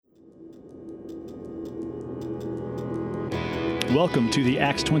Welcome to the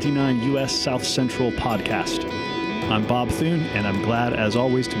Acts 29 U.S. South Central podcast. I'm Bob Thune, and I'm glad, as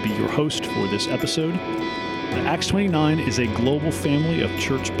always, to be your host for this episode. Acts 29 is a global family of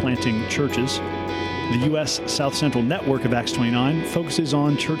church-planting churches. The U.S. South Central network of Acts 29 focuses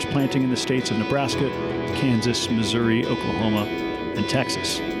on church planting in the states of Nebraska, Kansas, Missouri, Oklahoma, and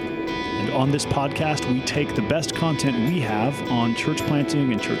Texas. And on this podcast, we take the best content we have on church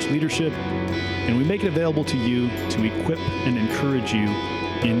planting and church leadership, and we make it available to you to equip and encourage you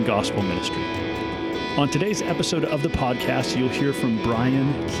in gospel ministry. On today's episode of the podcast, you'll hear from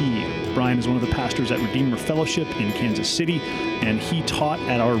Brian Key. Brian is one of the pastors at Redeemer Fellowship in Kansas City, and he taught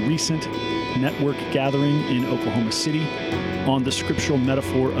at our recent network gathering in Oklahoma City on the scriptural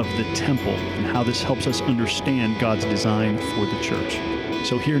metaphor of the temple and how this helps us understand God's design for the church.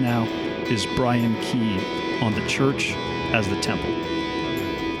 So here now is Brian Key on the church as the temple.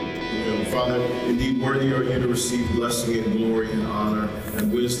 Father, indeed worthy are you to receive blessing and glory and honor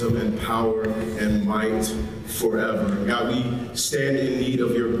and wisdom and power and might forever. God, we stand in need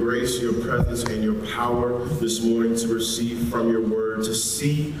of your grace, your presence, and your power this morning to receive from your word, to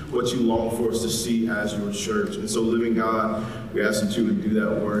see what you long for us to see as your church. And so, living God, we ask that you would do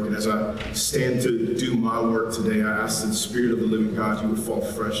that work. And as I stand to do my work today, I ask that the Spirit of the living God, you would fall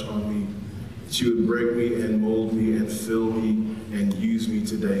fresh on me, that you would break me and mold me and fill me and use me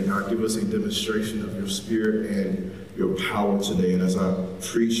today. God, give us a demonstration of your Spirit and your power today. And as I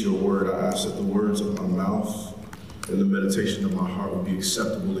preach your word, I ask that the words of my mouth and the meditation of my heart will be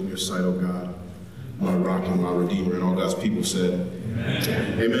acceptable in your sight, oh God, my rock and my redeemer. And all God's people said,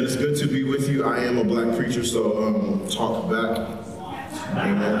 amen. Amen. It's good to be with you. I am a black preacher, so talk back.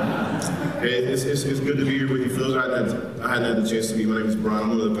 Amen. Hey, it's good to be here with you. For those I hadn't had the chance to meet, my name is Brian. I'm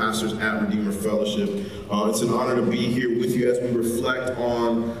one of the pastors at Redeemer Fellowship. It's an honor to be here with you as we reflect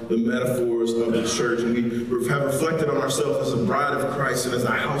on the metaphors of the church. And we have reflected on ourselves as a bride of Christ and as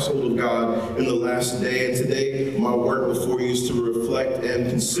a household of God in the last day. And today, my work before you is to reflect and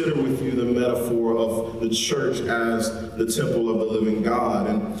consider with you the metaphor of the church as the temple of the living God.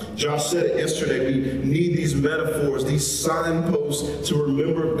 And Josh said it yesterday, we need these metaphors, these signposts to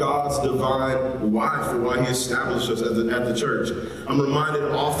remember God's divine why for why he established us at the church. I'm reminded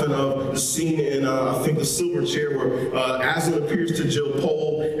often of the scene in, I think, The Silver Chair, where Aslan appears to Jill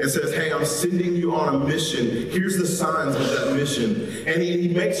Pole and says, hey, I'm sending you on a mission. Here's the signs of that mission. And he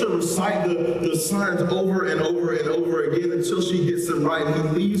makes her recite the signs over and over and over again until she gets them right. And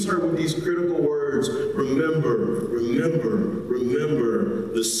he leaves her with these critical words: remember, remember,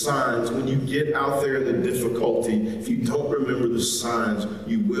 remember the signs. When you get out there in the difficulty, if you don't remember the signs,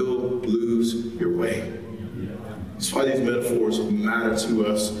 you will lose your way. That's why these metaphors matter to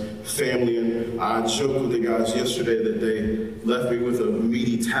us, family. And I joked with the guys yesterday that they left me with a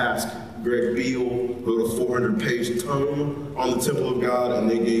meaty task. Greg Beale wrote a 400-page tome on the temple of God, and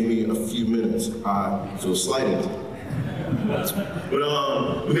they gave me a few minutes. I feel slighted. But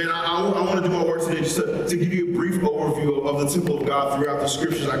man, I want to do my work today just to give you a brief overview of the temple of God throughout the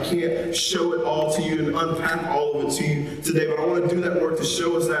scriptures. I can't show it all to you and unpack all of it to you today, but I want to do that work to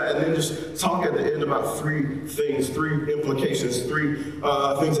show us that, and then just talk at the end about three things, three implications, three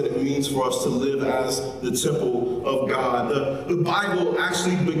things that it means for us to live as the temple of God. The Bible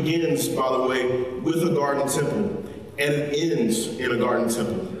actually begins, by the way, with a garden temple, and it ends in a garden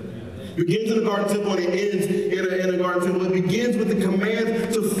temple. It begins in a garden temple and it ends in a garden temple. It begins with the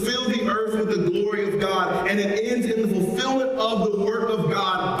command to fill the earth with the glory of God, and it ends in the fulfillment of the work of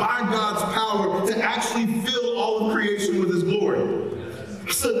God by God's power to actually fill all of creation with his glory.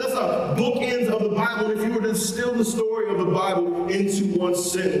 So that's a bookends of the Bible. And if you were to distill the story of the Bible into one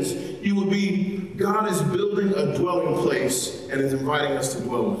sentence, it would be: God is building a dwelling place and is inviting us to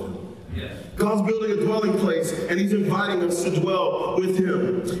dwell with him. God's building a dwelling place, and he's inviting us to dwell with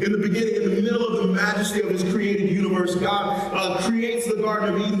him. In the beginning, in the middle of the majesty of his created universe, God creates the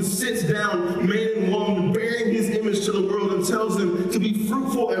Garden of Eden, sits down, man and woman, bearing his image to the world, and tells them to be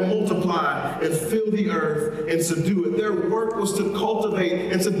fruitful and multiply and fill the earth and subdue it. Their work was to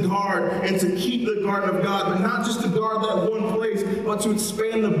cultivate and to guard and to keep the garden of God, but not just to guard that one place, but to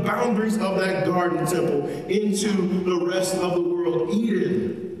expand the boundaries of that garden temple into the rest of the world.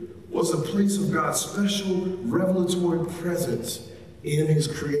 Eden was a place of God's special revelatory presence in his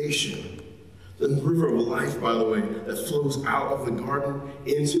creation. The river of life, by the way, that flows out of the garden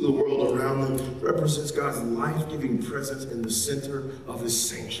into the world around them represents God's life-giving presence in the center of his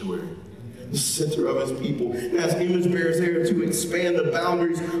sanctuary, the center of his people. And as image bearers there to expand the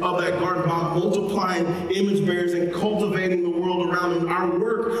boundaries of that garden by multiplying image bearers and cultivating the world around them, our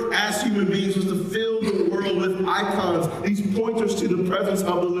work as human beings was to fill the world filled with icons, these pointers to the presence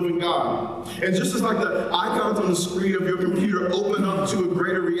of the living God. And just as like the icons on the screen of your computer open up to a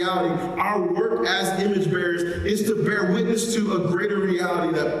greater reality, our work as image bearers is to bear witness to a greater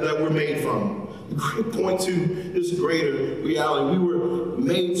reality that we're made from. Point to this greater reality. We were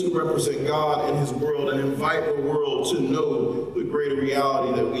made to represent God and his world and invite the world to know the greater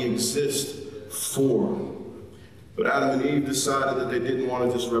reality that we exist for. But Adam and Eve decided that they didn't want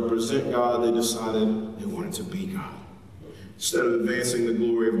to just represent God, they decided they wanted to be God. Instead of advancing the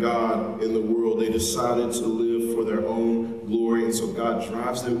glory of God in the world, they decided to live for their own glory. And so God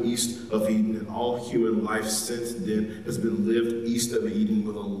drives them east of Eden, and all human life since then has been lived east of Eden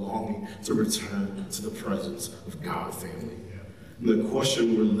with a longing to return to the presence of God, family. And the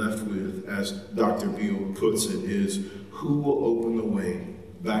question we're left with, as Dr. Beale puts it, is who will open the way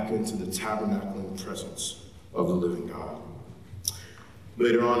back into the tabernacling presence of the living God?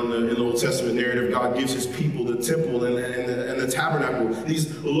 Later on in the Old Testament narrative, God gives his people the temple and the tabernacle,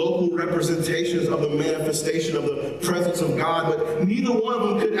 these local representations of the manifestation of the presence of God, but neither one of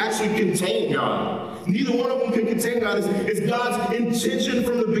them could actually contain God. Neither one of them could contain God. It's God's intention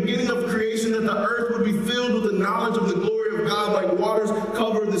from the beginning of creation that the earth would be filled with the knowledge of the glory of God like waters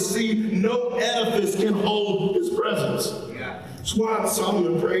cover the sea. No edifice can hold his presence. That's why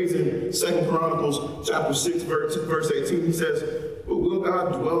Solomon prays in 2 Chronicles chapter 6, verse 18. He says, "But will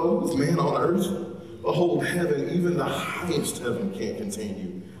God dwell with man on earth? Behold, heaven, even the highest heaven can't contain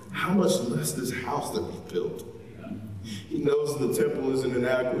you. How much less this house that we've built?" He knows the temple is an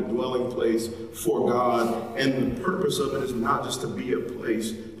inadequate dwelling place for God, and the purpose of it is not just to be a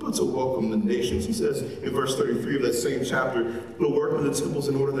place, but to welcome the nations. He says in verse 33 of that same chapter, "The work of the temples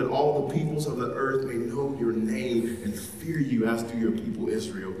in order that all the peoples of the earth may know your name and fear you, as do your people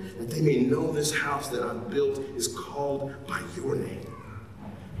Israel, that they may know this house that I've built is called by your name."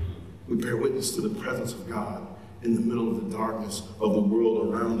 We bear witness to the presence of God in the middle of the darkness of the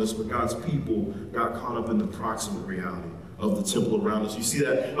world around us, but God's people got caught up in the proximate reality of the temple around us. You see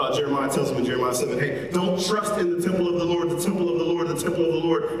that Jeremiah tells them in Jeremiah 7, hey, don't trust in the temple of the Lord, the temple of the Lord, the temple of the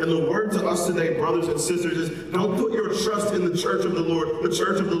Lord. And the word to us today, brothers and sisters, is don't put your trust in the church of the Lord, the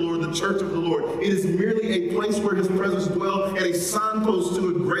church of the Lord, the church of the Lord. It is merely a place where his presence dwells and a signpost to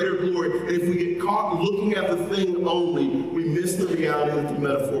a greater glory. And if we get caught looking at the thing only, we miss the reality that the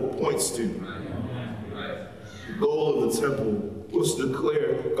metaphor points to. The goal of the temple was to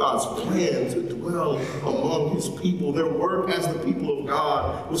declare God's plan to dwell among his people. Their work as the people of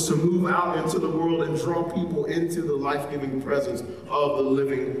God was to move out into the world and draw people into the life-giving presence of the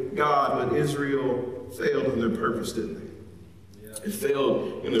living God. But Israel failed in their purpose, didn't they? It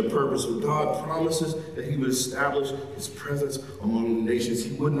failed in their purpose. But God promises that he would establish his presence among the nations.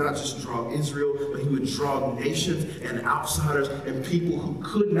 He would not just draw Israel, but he would draw nations and outsiders and people who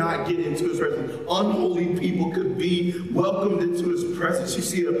could not get into his presence. Unholy people could be welcomed into his presence. You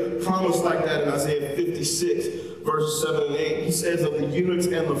see a promise like that in Isaiah 56, verses 7 and 8. He says, of the eunuchs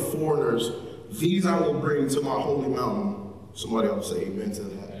and the foreigners, these I will bring to my holy mountain. Somebody else say amen to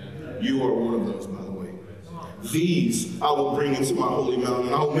that. You are one of those, by the way. These I will bring into my holy mountain,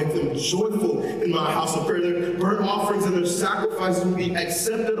 and I will make them joyful in my house of prayer. Their burnt offerings and their sacrifices will be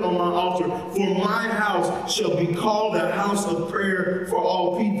accepted on my altar. For my house shall be called a house of prayer for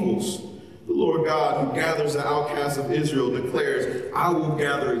all peoples. The Lord God, who gathers the outcasts of Israel, declares, I will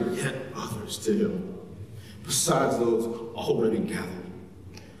gather yet others to him, besides those already gathered.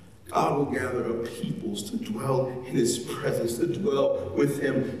 God will gather a peoples to dwell in his presence, to dwell with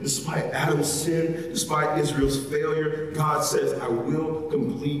him. Despite Adam's sin, despite Israel's failure, God says, I will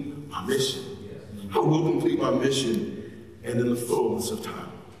complete my mission. I will complete my mission. And in the fullness of time.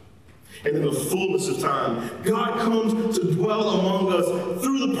 And in the fullness of time, God comes to dwell among us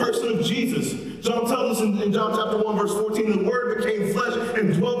through the person of Jesus. John tells us in John chapter 1, verse 14, the Word became flesh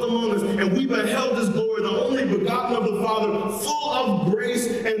and dwelt among us, and we beheld his glory, the only begotten of the Father, full of grace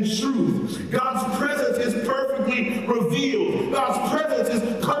and truth. God's presence is perfectly revealed. God's presence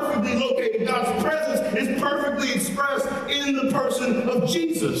is perfectly located. God's presence is perfectly expressed in the person of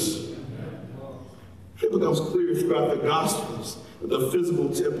Jesus. It becomes clear throughout the Gospels that the physical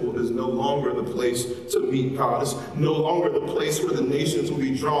temple is no longer the place to meet God. It's no longer the place where the nations will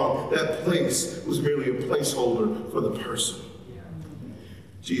be drawn. That place was merely a placeholder for the person.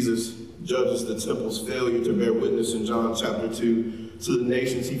 Jesus judges the temple's failure to bear witness in John chapter 2 to the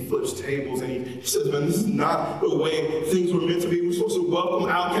nations. He flips tables and he says, man, this is not the way things were meant to be. We're supposed to welcome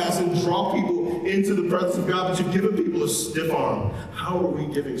outcasts and draw people into the presence of God, but you've given people a stiff arm. How are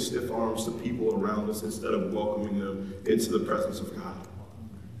we giving stiff arms to people around us instead of welcoming them into the presence of God?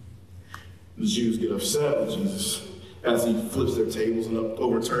 The Jews get upset with Jesus. as he flips their tables and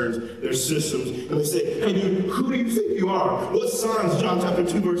overturns their systems. And they say, hey, dude, who do you think you are? What signs, John chapter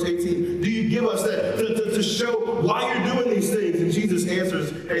 2, verse 18, do you give us that to show why you're doing these things? And Jesus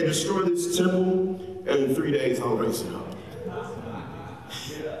answers, hey, destroy this temple, and in 3 days I'll raise it up.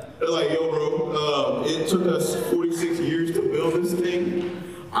 They're like, yo, bro, it took us 46 years to build this thing.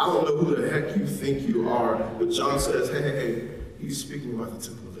 I don't know who the heck you think you are. But John says, hey, he's speaking about the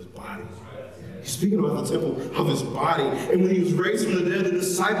temple of his body. He's speaking about the temple of his body. And when he was raised from the dead, the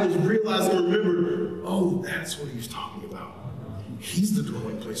disciples realized and remembered, oh, that's what he's talking about. He's the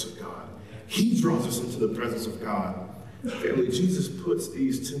dwelling place of God. He draws us into the presence of God. Family, Jesus puts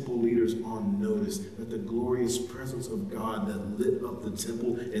these temple leaders on notice that the glorious presence of God that lit up the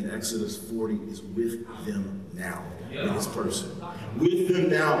temple in Exodus 40 is with them now in his person. With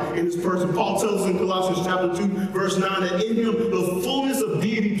them now in his person. Paul tells us in Colossians chapter 2, verse 9, that in him the fullness of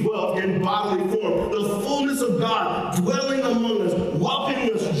deity dwelt in bodily form. The fullness of God dwelling among us,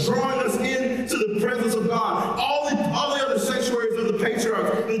 welcoming us, drawing us into the presence of God. All the other sanctuaries of the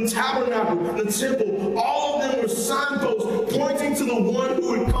patriarchs, the tabernacle, the temple, all of them were signposts pointing to the one who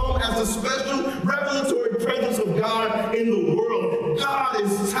would come as the special revelatory presence of God in the world. God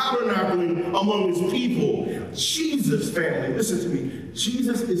is tabernacling among his people. Jesus, family, listen to me.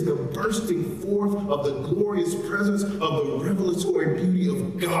 Jesus is the bursting forth of the glorious presence of the revelatory beauty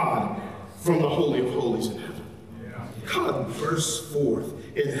of God from the Holy of Holies in heaven. God bursts forth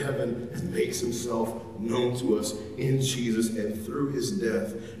in heaven and makes himself known to us in Jesus, and through his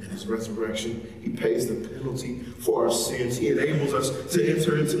death and his resurrection, he pays the penalty for our sins. He enables us to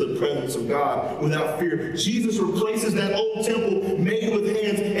enter into the presence of God without fear. Jesus replaces that old temple made with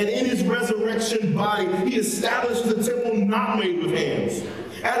hands, and in his resurrection body, he establishes a temple not made with hands.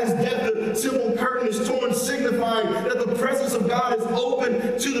 At his death, the temple curtain is torn, signifying that the presence of God is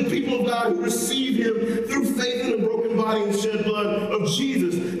open to the people of God who receive him through faith in the broken body and shed blood of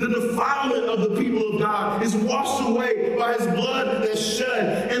Jesus. The defilement of the people of God is washed away by his blood that's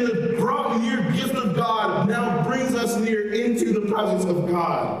shed, and the brought near gift of God now brings us near into the presence of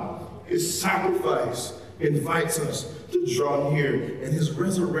God. His sacrifice invites us to draw near, and his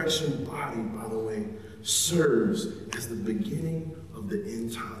resurrection body, by the way, serves as the beginning of the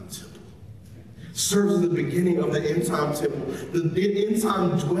end-time temple. Serves as the beginning of the end-time temple, the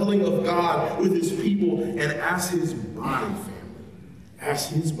end-time dwelling of God with his people, and as his body, family, as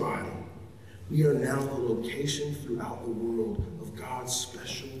his body, we are now the location throughout the world of God's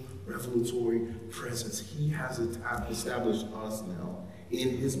special revelatory presence. He has established us now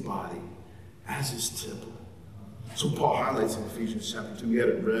in his body as his temple. So Paul highlights in Ephesians chapter 2. We had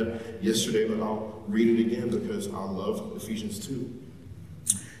it read yesterday, but I'll read it again because I love Ephesians 2.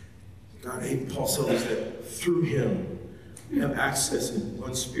 Paul tells us that through him we have access in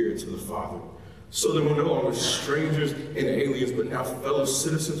one spirit to the Father, so that we're no longer strangers and aliens, but now fellow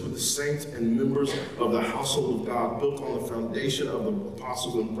citizens with the saints and members of the household of God, built on the foundation of the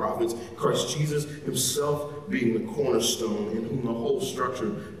apostles and prophets, Christ Jesus himself being the cornerstone, in whom the whole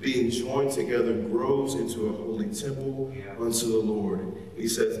structure, being joined together, grows into a holy temple unto the Lord. He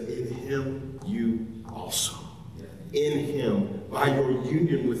says, in him you also. In him, by your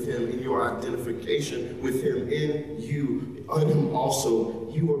union with him, in your identification with him, in him also,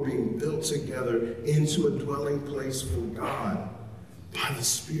 you are being built together into a dwelling place for God by the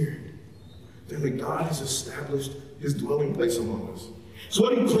Spirit. Then God has established his dwelling place among us. So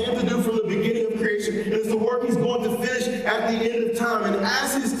what he planned to do from the beginning of creation is the work he's going to finish at the end of time. And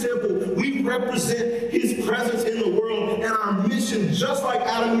as his temple, we represent his presence in the world. And our mission, just like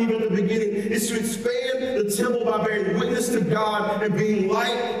Adam and Eve at the beginning, is to expand the temple by bearing witness to God and being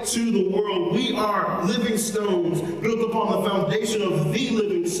light to the world. We are living stones built upon the foundation of the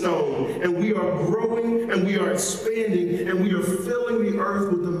living stone. And we are growing and we are expanding and we are filling the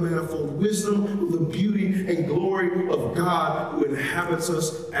earth with the manifold wisdom, with the beauty and glory of God who inhabits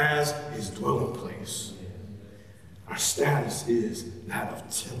us as his dwelling place. Our status is that of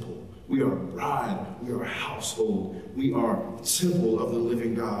temple. We are a bride, we are a household, we are a temple of the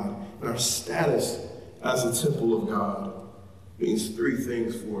living God. And our status as a temple of God means three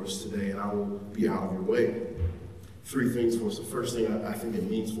things for us today, and I will be out of your way. Three things for us. The first thing I think it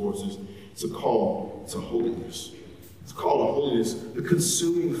means for us is it's a call to holiness. It's called to holiness. The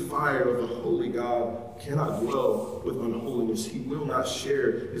consuming fire of the holy God cannot dwell with unholiness. He will not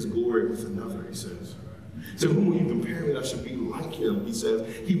share his glory with another, he says. To whom will you compare me? I should be like him, he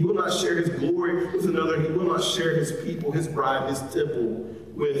says. He will not share his glory with another. He will not share his people, his bride, his temple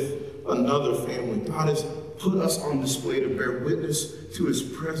with another family. God is put us on display to bear witness to his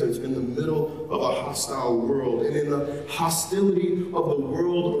presence in the middle of a hostile world. And in the hostility of the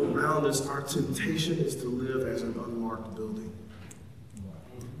world around us, our temptation is to live as an unmarked building.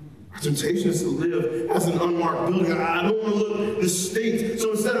 Our temptation is to live as an unmarked building. I don't want to look distinct.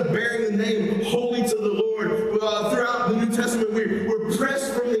 So instead of bearing the name holy to the Lord, throughout the New Testament, we're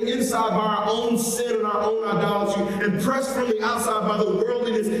pressed from the inside by our own sin and our own idolatry, and pressed from the outside by the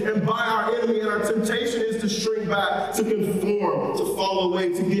worldliness and by our enemy. And our temptation is to shrink back, to conform, to fall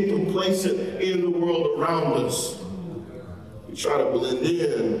away, to get complacent in the world around us. We try to blend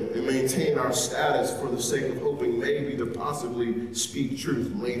in and maintain our status for the sake of hoping maybe to possibly speak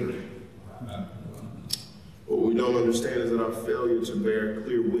truth later. What we don't understand is that our failure to bear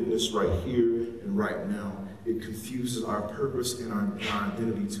clear witness right here and right now, it confuses our purpose and our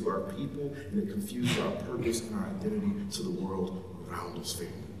identity to our people, and it confuses our purpose and our identity to the world around us,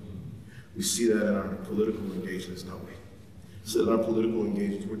 family. We see that in our political engagements, don't we? So in our political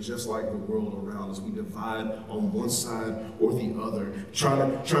engagements, we're just like the world around us. We divide on one side or the other,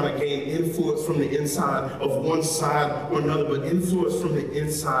 trying to gain influence from the inside of one side or another. But influence from the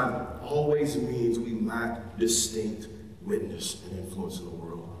inside always means we lack distinct witness and influence in the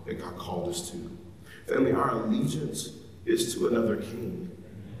world that God called us to. Family, our allegiance is to another king.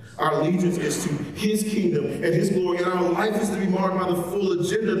 Our allegiance is to his kingdom and his glory, and our life is to be marked by the full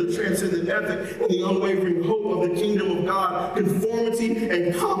agenda, the transcendent ethic, and the unwavering hope of the kingdom of God. Conformity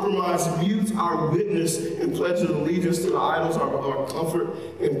and compromise mute our witness and pledge of allegiance to the idols of our comfort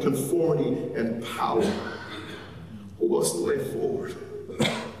and conformity and power. Well, what's the way forward?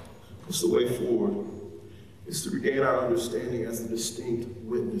 What's the way forward? Is to regain our understanding as the distinct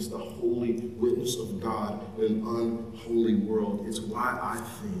witness, the holy witness of God in an unholy world. It's why I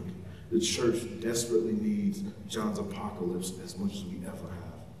think the church desperately needs John's apocalypse as much as we ever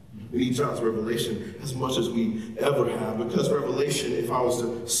have. We need John's revelation as much as we ever have, because Revelation, if I was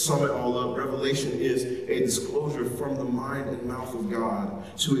to sum it all up, Revelation is a disclosure from the mind and mouth of God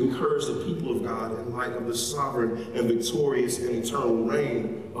to encourage the people of God in light of the sovereign and victorious and eternal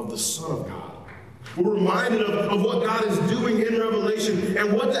reign of the Son of God. We're reminded of what God is doing in Revelation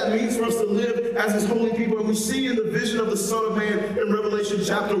and what that means for us to live as his holy people. And we see in the vision of the Son of Man in Revelation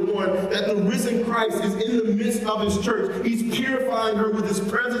chapter 1 that the risen Christ is in the midst of his church. He's purifying her with his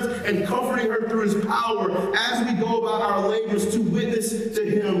presence and comforting her through his power as we go about our labors to witness to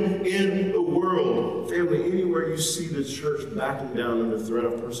him in the world. Family, anywhere you see the church backing down under threat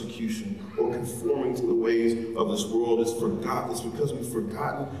of persecution or conforming to the ways of this world, it's because we've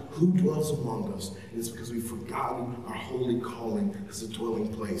forgotten who dwells among us. And it's because we've forgotten our holy calling as the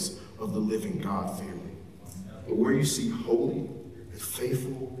dwelling place of the living God, family. But where you see holy and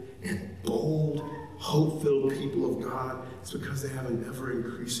faithful and bold, hope-filled people of God, it's because they have an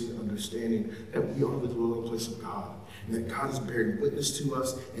ever-increasing understanding that we are the dwelling place of God, and that God is bearing witness to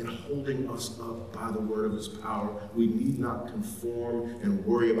us and holding us up by the word of his power. We need not conform and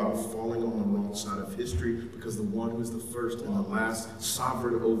worry about falling on the wrong side of history, because the one who is the first and the last,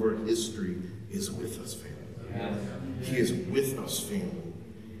 sovereign over history, is with us, family. He is with us, family.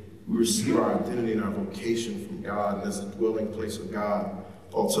 We receive our identity and our vocation from God, and as the dwelling place of God,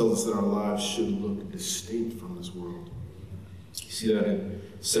 Paul tells us that our lives should look distinct from this world. You see that in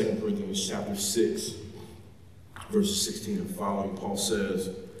 2 Corinthians chapter 6, verses 16 and following. Paul says,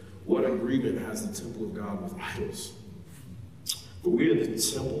 "What agreement has the temple of God with idols? For we are the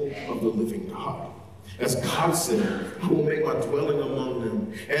temple of the living God. As God said, I will make my dwelling among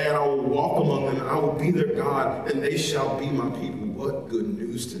them, and I will walk among them, and I will be their God, and they shall be my people." What good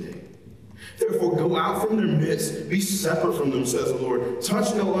news today. "Therefore go out from their midst, be separate from them, says the Lord.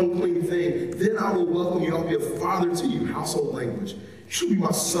 Touch no unclean thing. Then I will welcome you. I'll be a father to you." Household language. "You shall be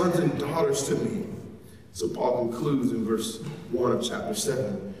my sons and daughters to me." So Paul concludes in verse 1 of chapter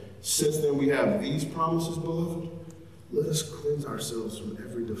 7. "Since then we have these promises, beloved, let us cleanse ourselves from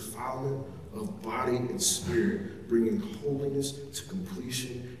every defilement of body and spirit, bringing holiness to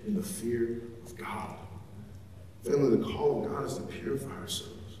completion in the fear of God." Family, the call of God is to purify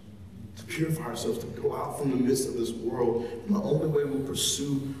ourselves. To purify ourselves, to go out from the midst of this world. And the only way we'll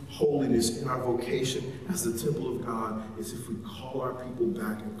pursue holiness in our vocation as the temple of God is if we call our people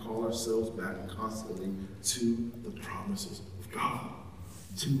back and call ourselves back constantly to the promises of God,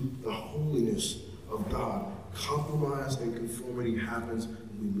 to the holiness of God. Compromise and conformity happens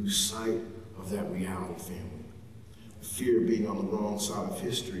when we lose sight of that reality, family. Fear being on the wrong side of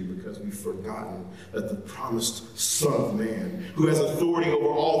history because we've forgotten that the promised Son of Man, who has authority over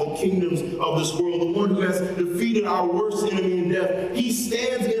all the kingdoms of this world, the one who has defeated our worst enemy in death, he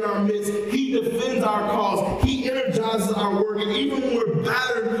stands in our midst, he defends our cause, he energizes our work, and even when we're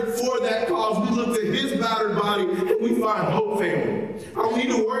battered for that cause, we look to his battered find hope, family. I don't need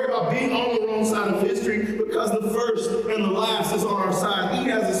to worry about being on the wrong side of history because the first and the last is on our side. He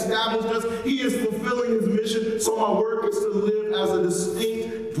has established us. He is fulfilling his mission. So my work is to live as a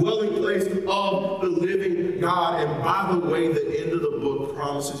distinct dwelling place of the living God. And by the way, the end of the book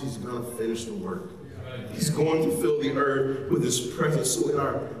promises he's going to finish the work. He's going to fill the earth with his presence. So in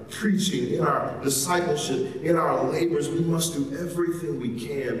our preaching, in our discipleship, in our labors, we must do everything we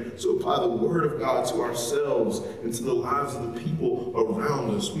can to apply the word of God to ourselves and to the lives of the people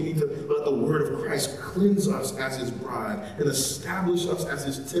around us. We need to let the word of Christ cleanse us as his bride and establish us as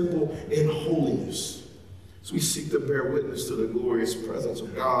his temple in holiness. As we seek to bear witness to the glorious presence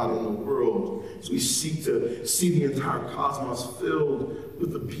of God in the world, as we seek to see the entire cosmos filled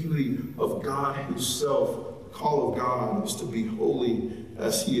with the beauty of God himself, the call of God is to be holy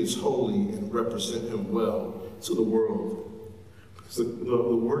as he is holy and represent him well to the world. Because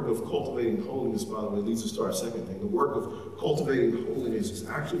the work of cultivating holiness, by the way, leads us to our second thing. The work of cultivating holiness is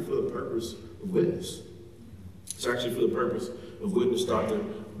actually for the purpose of witness. It's actually for the purpose of witness. Dr.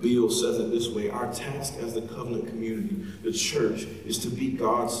 Beale says it this way: our task as the covenant community, the church, is to be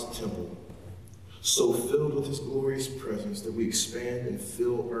God's temple, so filled with his glorious presence that we expand and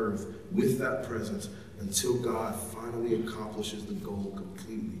fill earth with that presence until God finally accomplishes the goal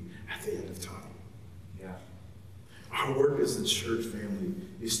completely at the end of time. Yeah. Our work as the church family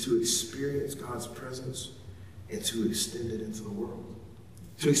is to experience God's presence and to extend it into the world.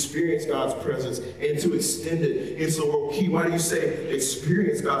 To experience God's presence and to extend it into the world. Key, why do you say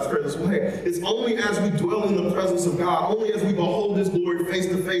experience God's presence? Well, hey, it's only as we dwell in the presence of God, only as we behold his glory face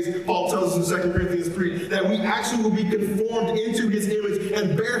to face, Paul tells us in 2 Corinthians 3, that we actually will be conformed into his image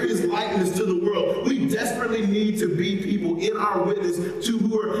and bear his likeness to the world. We desperately need to be people in our witness to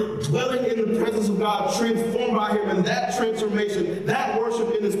who are dwelling in the presence of God, transformed by him, and that transformation, that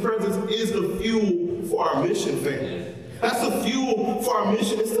worship in his presence is the fuel for our mission, family. That's the fuel for our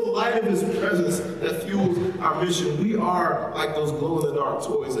mission. It's the light of his presence that fuels our mission. We are like those glow-in-the-dark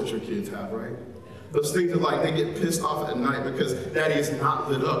toys that your kids have, right? Those things that like they get pissed off at night because daddy is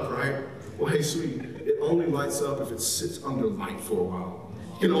not lit up, right? Well, hey, sweetie, it only lights up if it sits under light for a while.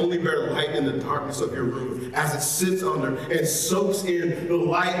 You can only bear light in the darkness of your room as it sits under and soaks in the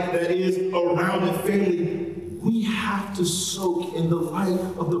light that is around it. Family, we have to soak in the light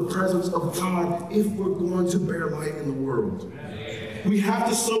of the presence of God if we're going to bear light in the world. We have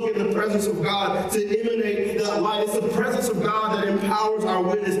to soak in the presence of God to emanate that light. It's the presence of God that empowers our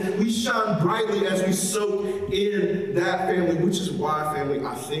witness. We shine brightly as we soak in that, family, which is why, family,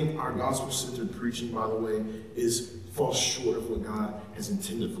 I think our gospel-centered preaching, by the way, falls short of what God has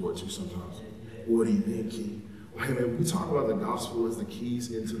intended for it to sometimes. What do you think, Key? Well, hey, man, we talk about the gospel as the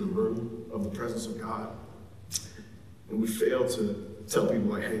keys into the room of the presence of God. And we fail to tell people,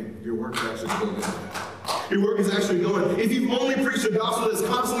 like, hey, your work is actually going on. Your work is actually going. If you've only preached a gospel that's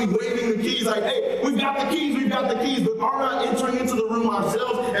constantly waving the keys, like, hey, we've got the keys, but are not entering into the room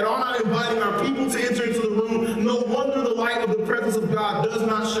ourselves and are not inviting our people to enter into the room, no wonder the light of the presence of God does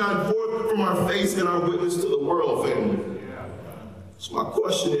not shine forth from our face and our witness to the world, family. So my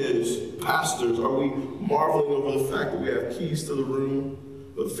question is, pastors, are we marveling over the fact that we have keys to the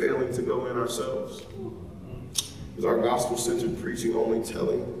room, but failing to go in ourselves? Is our gospel-centered preaching only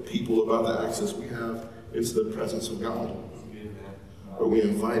telling people about the access we have into the presence of God? Are we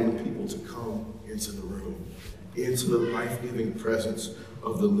inviting people to come into the room, into the life-giving presence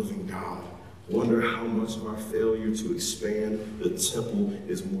of the living God? Wonder how much of our failure to expand the temple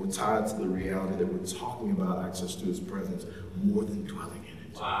is more tied to the reality that we're talking about access to his presence more than dwelling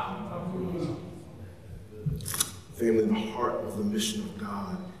in it. Wow. Family, the heart of the mission of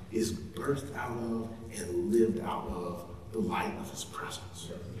God is birthed out of and lived out of the light of his presence.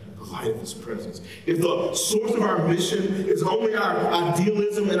 The light of his presence. If the source of our mission is only our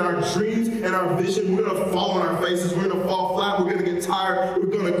idealism and our dreams and our vision, we're going to fall on our faces. We're going to fall flat. We're going to get tired. We're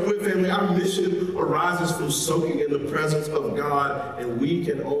going to quit, family. Our mission arises from soaking in the presence of God, and we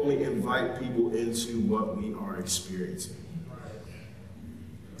can only invite people into what we are experiencing.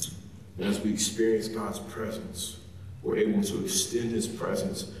 And as we experience God's presence, we're able to extend his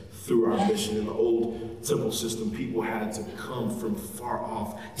presence through our mission. In the old temple system, people had to come from far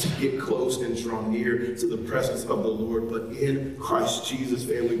off to get close and draw near to the presence of the Lord. But in Christ Jesus,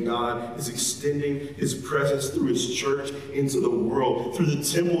 family, God is extending his presence through his church into the world, through the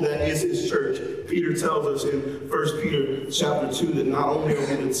temple that is his church. Peter tells us in 1 Peter chapter 2 that not only are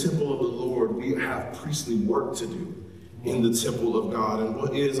we the temple of the Lord, we have priestly work to do in the temple of God. And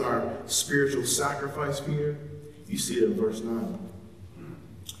what is our spiritual sacrifice, Peter? You see it in verse 9.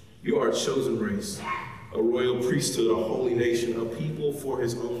 You are a chosen race, a royal priesthood, a holy nation, a people for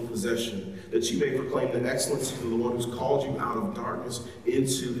his own possession, that you may proclaim the excellencies of the one who's called you out of darkness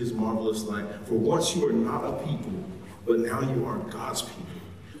into his marvelous light. For once you were not a people, but now you are God's people.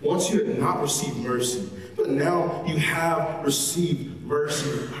 Once you had not received mercy, but now you have received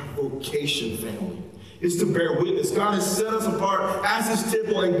mercy. Our vocation, family, is to bear witness. God has set us apart as his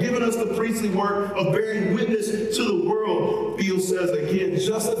temple and given us the priestly work of bearing witness to the world. Beale says again,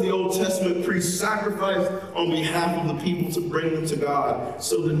 just as the Old Testament priests sacrificed on behalf of the people to bring them to God,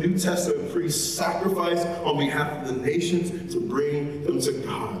 so the New Testament priests sacrifice on behalf of the nations to bring them to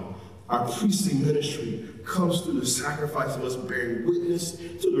God. Our priestly ministry comes through the sacrifice of us bearing witness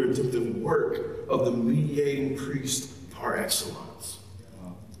to the redemptive work of the mediating priest par excellence.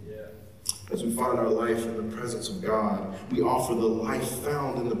 As we find our life in the presence of God, we offer the life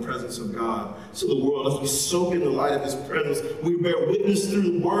found in the presence of God to the world. As we soak in the light of his presence, we bear witness through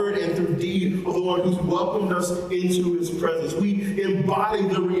the word and through deed of the one who's welcomed us into his presence. We embody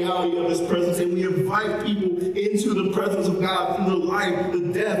the reality of his presence, and we invite people into the presence of God through the life,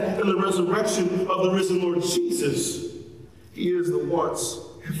 the death, and the resurrection of the risen Lord Jesus. He is the once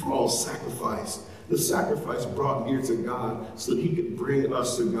and for all sacrifice. The sacrifice brought near to God so that he could bring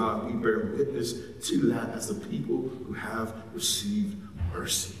us to God. We bear witness to that as the people who have received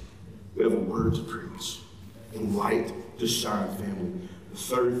mercy. We have a word to preach and light to shine, family. The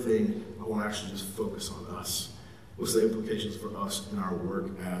third thing, I want to actually just focus on us. What's the implications for us in our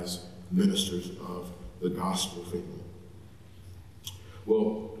work as ministers of the gospel, family?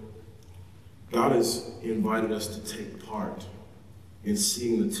 Well, God has invited us to take part in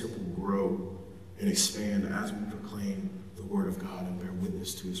seeing the temple grow and expand as we proclaim the word of God and bear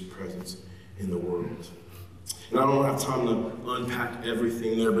witness to his presence in the world. And I don't have time to unpack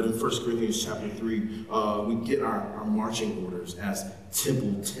everything there, but in 1 Corinthians chapter 3, we get our marching orders as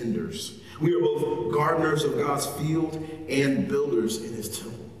temple tenders. We are both gardeners of God's field and builders in his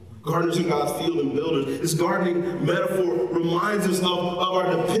temple. Gardeners in God's field and builders. This gardening metaphor reminds us of our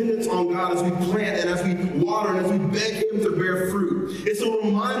dependence on God as we plant and as we water and as we beg him to bear fruit. It's a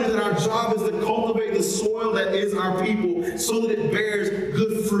reminder that our job is to cultivate the soil that is our people so that it bears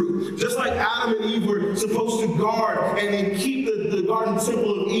good fruit. Just like Adam and Eve were supposed to guard and keep the garden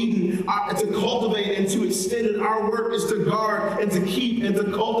temple of Eden, to cultivate and to extend it. Our work is to guard and to keep and to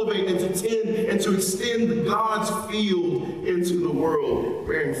cultivate and to tend and to extend God's field into the world,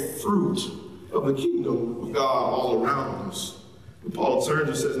 bearing fruit of the kingdom of God all around us. But Paul turns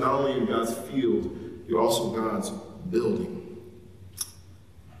and says, not only are you God's field, you're also God's building.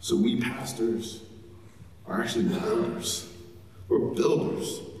 So we pastors are actually builders. We're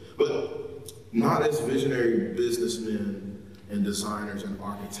builders, but not as visionary businessmen and designers and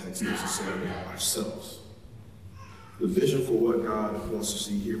architects necessarily ourselves. The vision for what God wants to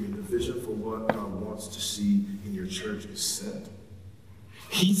see, hear me, the vision for what God wants to see in your church is set.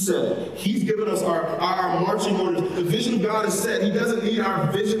 He said it. He's given us our marching orders. The vision of God is set. He doesn't need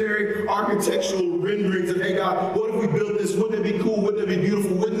our visionary architectural renderings of, hey God, what if we built this? Wouldn't it be cool? Wouldn't it be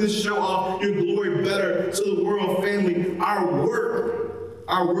beautiful? Wouldn't this show off your glory better to the world, family?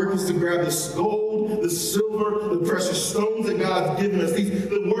 Our work is to grab the gold, the silver, the precious stones that God's given us.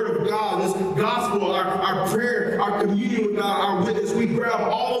 The word of God, this gospel, our prayer, our communion with God, our witness. We grab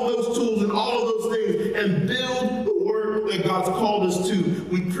all of those tools and all of those things and build the work that God's called us to.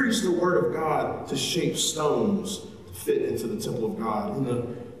 We preach the word of God to shape stones to fit into the temple of God. In the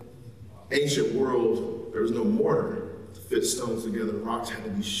ancient world, there was no mortar to fit stones together. Rocks had to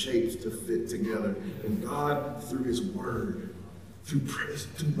be shaped to fit together. And God, through his word, through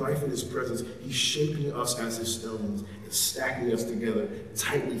life in his presence, he's shaping us as his stones and stacking us together,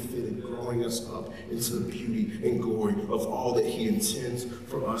 tightly fitted, growing us up into the beauty and glory of all that he intends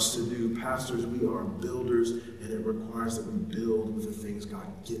for us to do. Pastors, we are builders, and it requires that we build with the things God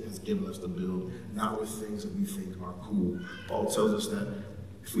has given us to build, not with things that we think are cool. Paul tells us that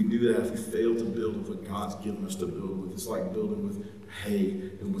if we do that, if we fail to build with what God's given us to build with, it's like building with hay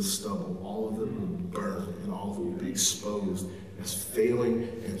and with stubble. All of it will burn, and all of it will be exposed as failing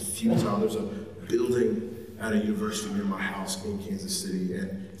and futile. There's a building at a university near my house in Kansas City,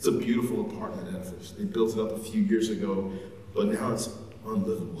 and it's a beautiful apartment edifice. They built it up a few years ago, but now it's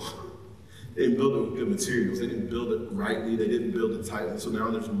unlivable. They didn't build it with good materials. They didn't build it rightly. They didn't build it tightly. So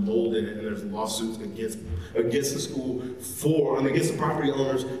now there's mold in it, and there's lawsuits against the school against the property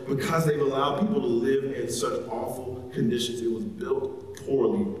owners because they've allowed people to live in such awful conditions. It was built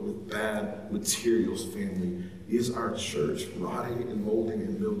poorly with bad materials, family. Is our church rotting and molding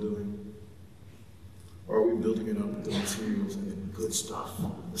and mildewing? Or are we building it up with the materials and the good stuff,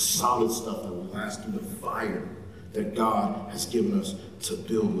 the solid stuff that will last through the fire that God has given us to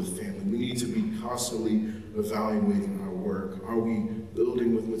build with, family? We need to be constantly evaluating our work. Are we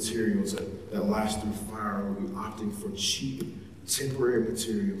building with materials that that last through fire, or are we opting for cheap, temporary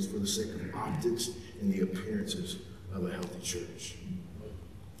materials for the sake of optics and the appearances of a healthy church?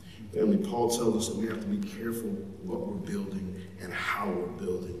 Family, Paul tells us that we have to be careful what we're building and how we're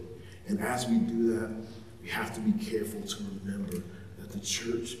building. And as we do that, we have to be careful to remember that the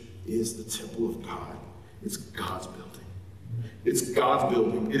church is the temple of God. It's God's building. It's God's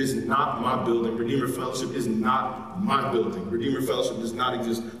building. It is not my building. Redeemer Fellowship is not my building. Redeemer Fellowship does not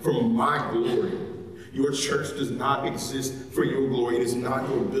exist for my glory. Your church does not exist for your glory. It is not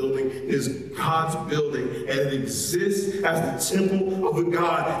your building. It is God's building, and it exists as the temple of the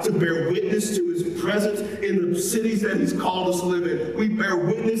God to bear witness to his presence in the cities that he's called us to live in. We bear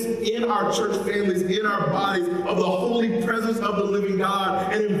witness in our church families, in our bodies, of the holy presence of the living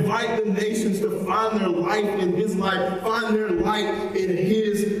God, and invite the nations to find their life in his life, find their light in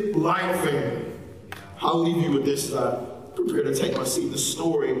his light, family. I'll leave you with this prepare to take my seat. The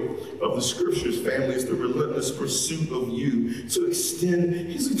story of the scriptures, family, is the relentless pursuit of you to extend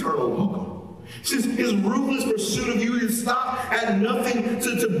his eternal welcome. His ruthless pursuit of you is stop at nothing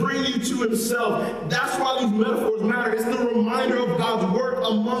to bring you to himself. That's why these metaphors matter. It's the reminder of God's work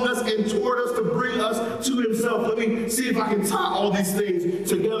among us and toward us to bring us to himself. Let me see if I can tie all these things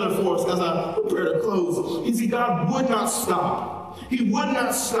together for us as I prepare to close. You see, God would not stop. He would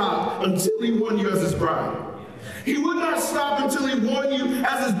not stop until he won you as his bride. He would not stop until he won you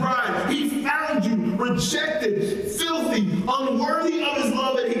as his bride. He found you rejected, filthy, unworthy of his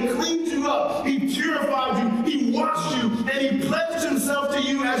love, and he cleaned you up. He purified you. He washed you, and he pledged himself to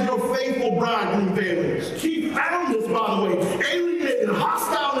you as your faithful bridegroom family. He found us, by the way, alienated,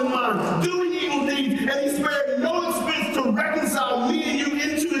 hostile in mind, doing evil deeds, and he spared no expense to reconcile me and you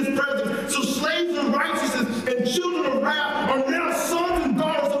into his presence. So slaves of righteousness and children of wrath are now sons and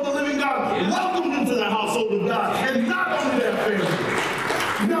daughters of the living God. Welcome into the household of God. And not only that,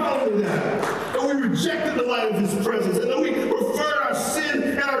 family, not only that, but we rejected the light of his presence, and then we preferred our sin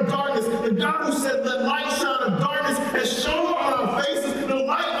and our darkness. The God who said, let light shine in darkness, has shone on our faces the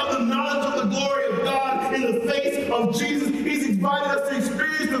light of the knowledge of the glory of God in the face of Jesus. He's invited us to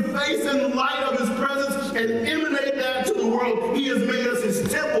experience the face and the light of his presence and emanate that to the world. He has made us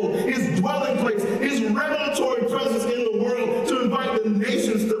his temple, his dwelling place, his revelatory presence in the world to invite the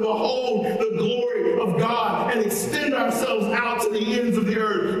nations to behold the glory of God and extend ourselves out to the ends of the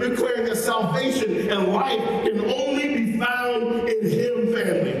earth, declaring that salvation and life can only be found in him,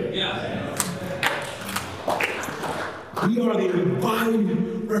 family. Yeah. We are the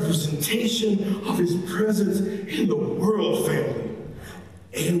embodied representation of his presence in the world, family.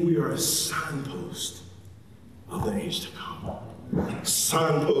 And we are a signpost of the age to come.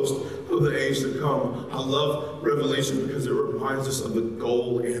 Signpost of the age to come. I love Revelation because it reminds us of the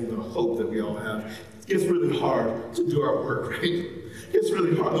goal and the hope that we all have. It gets really hard to do our work, right? It's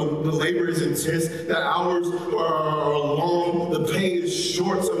really hard. The labor is intense. The hours are long. The pay is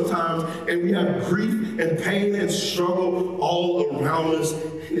short sometimes. And we have grief and pain and struggle all around us.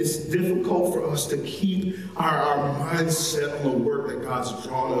 It's difficult for us to keep our mindset on the work that God's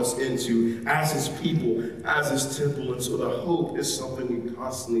drawn us into as his people, as his temple. And so the hope is something we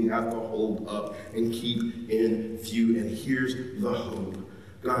constantly have to hold up and keep in view. And here's the hope.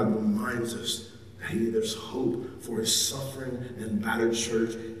 God reminds us that there's hope for his suffering and battered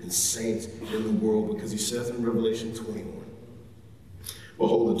church and saints in the world, because he says in Revelation 21,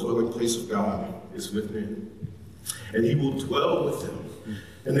 behold, the dwelling place of God is with men, and he will dwell with them.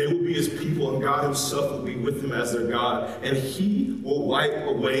 And they will be his people, and God himself will be with them as their God. And he will wipe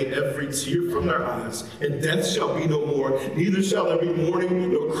away every tear from their eyes. And death shall be no more. Neither shall there be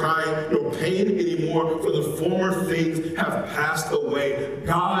mourning, nor crying, nor pain anymore, for the former things have passed away.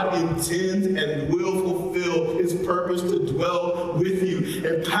 God intends and will fulfill his purpose to dwell with you.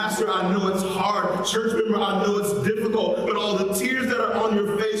 And pastor, I know it's hard. Church member, I know it's difficult. But all the tears that are on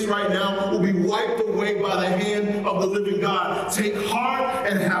your face right now will be wiped away by the hand of the living God. Take heart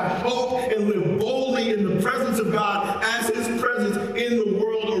and have hope and live boldly in the presence of God as his presence in the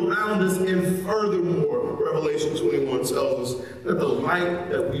world around us. And furthermore, Revelation 21 tells us that the light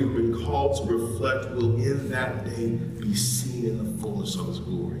that we have been called to reflect will in that day be seen in the fullness of his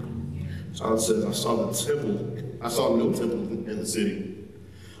glory. John says, I saw no temple in the city,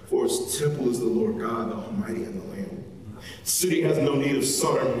 for its temple is the Lord God, the Almighty, and the Lamb. The city has no need of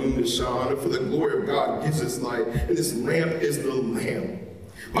sun or moon to shine on it, for the glory of God gives its light, and this lamp is the Lamb.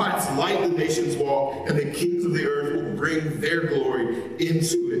 By its light the nations walk, and the kings of the earth will bring their glory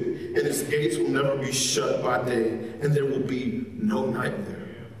into it, and its gates will never be shut by day, and there will be no night there.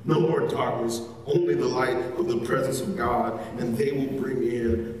 No more darkness, only the light of the presence of God, and they will bring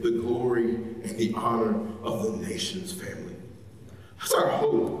in the glory and the honor of the nations, family. That's our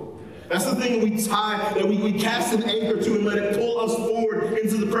hope. That's the thing that we tie, that we cast an anchor to and let it pull us forward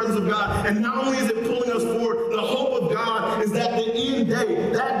into the presence of God. And not only is it pulling us forward, the hope of God is that the end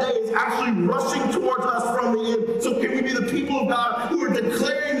day, that day is actually rushing towards us from the end. So can we be the people of God who are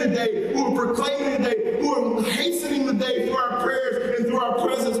declaring the day, who are proclaiming the day, who are hastening the day through our prayers and through our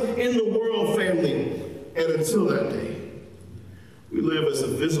presence in the world, family. And until that day, we live as a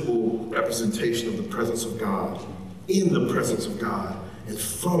visible representation of the presence of God, in the presence of God, and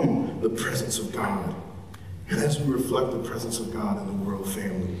from the presence of God. And as we reflect the presence of God in the world,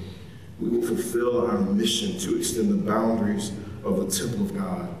 family, we will fulfill our mission to extend the boundaries of the temple of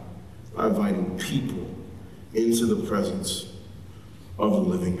God by inviting people into the presence of the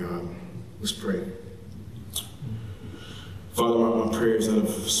living God. Let's pray. Father, my prayer is out of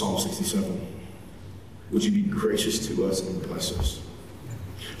Psalm 67. Would you be gracious to us and bless us?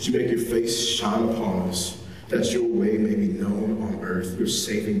 Would you make your face shine upon us, that your way may be known on earth, your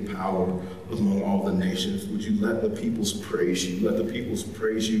saving power among all the nations? Would you let the peoples praise you? Let the peoples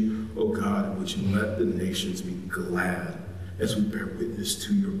praise you, O God. Would you let the nations be glad as we bear witness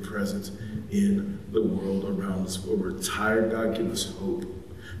to your presence in the world around us? Where we're tired, God, give us hope.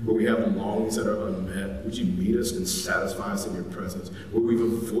 Where we have longings that are unmet, would you meet us and satisfy us in your presence? Where we've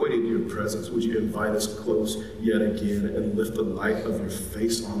avoided your presence, would you invite us close yet again and lift the light of your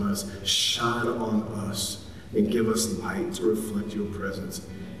face on us, shine on us, and give us light to reflect your presence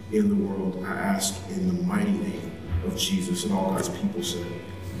in the world? I ask in the mighty name of Jesus, and all God's people say,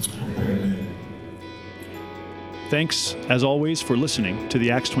 amen. Thanks, as always, for listening to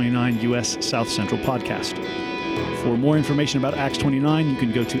the Acts 29 U.S. South Central podcast. For more information about Acts 29, you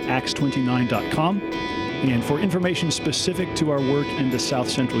can go to acts29.com. And for information specific to our work in the South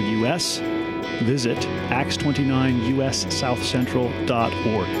Central U.S., visit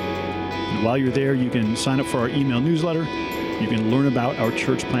acts29ussouthcentral.org. And while you're there, you can sign up for our email newsletter, you can learn about our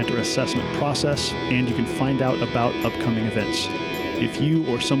church planter assessment process, and you can find out about upcoming events. If you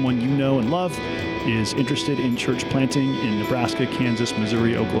or someone you know and love is interested in church planting in Nebraska, Kansas,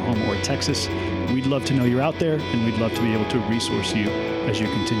 Missouri, Oklahoma, or Texas, we'd love to know you're out there, and we'd love to be able to resource you as you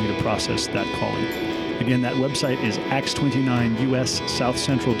continue to process that calling. Again, that website is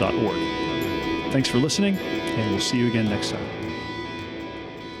acts29ussouthcentral.org. Thanks for listening, and we'll see you again next time.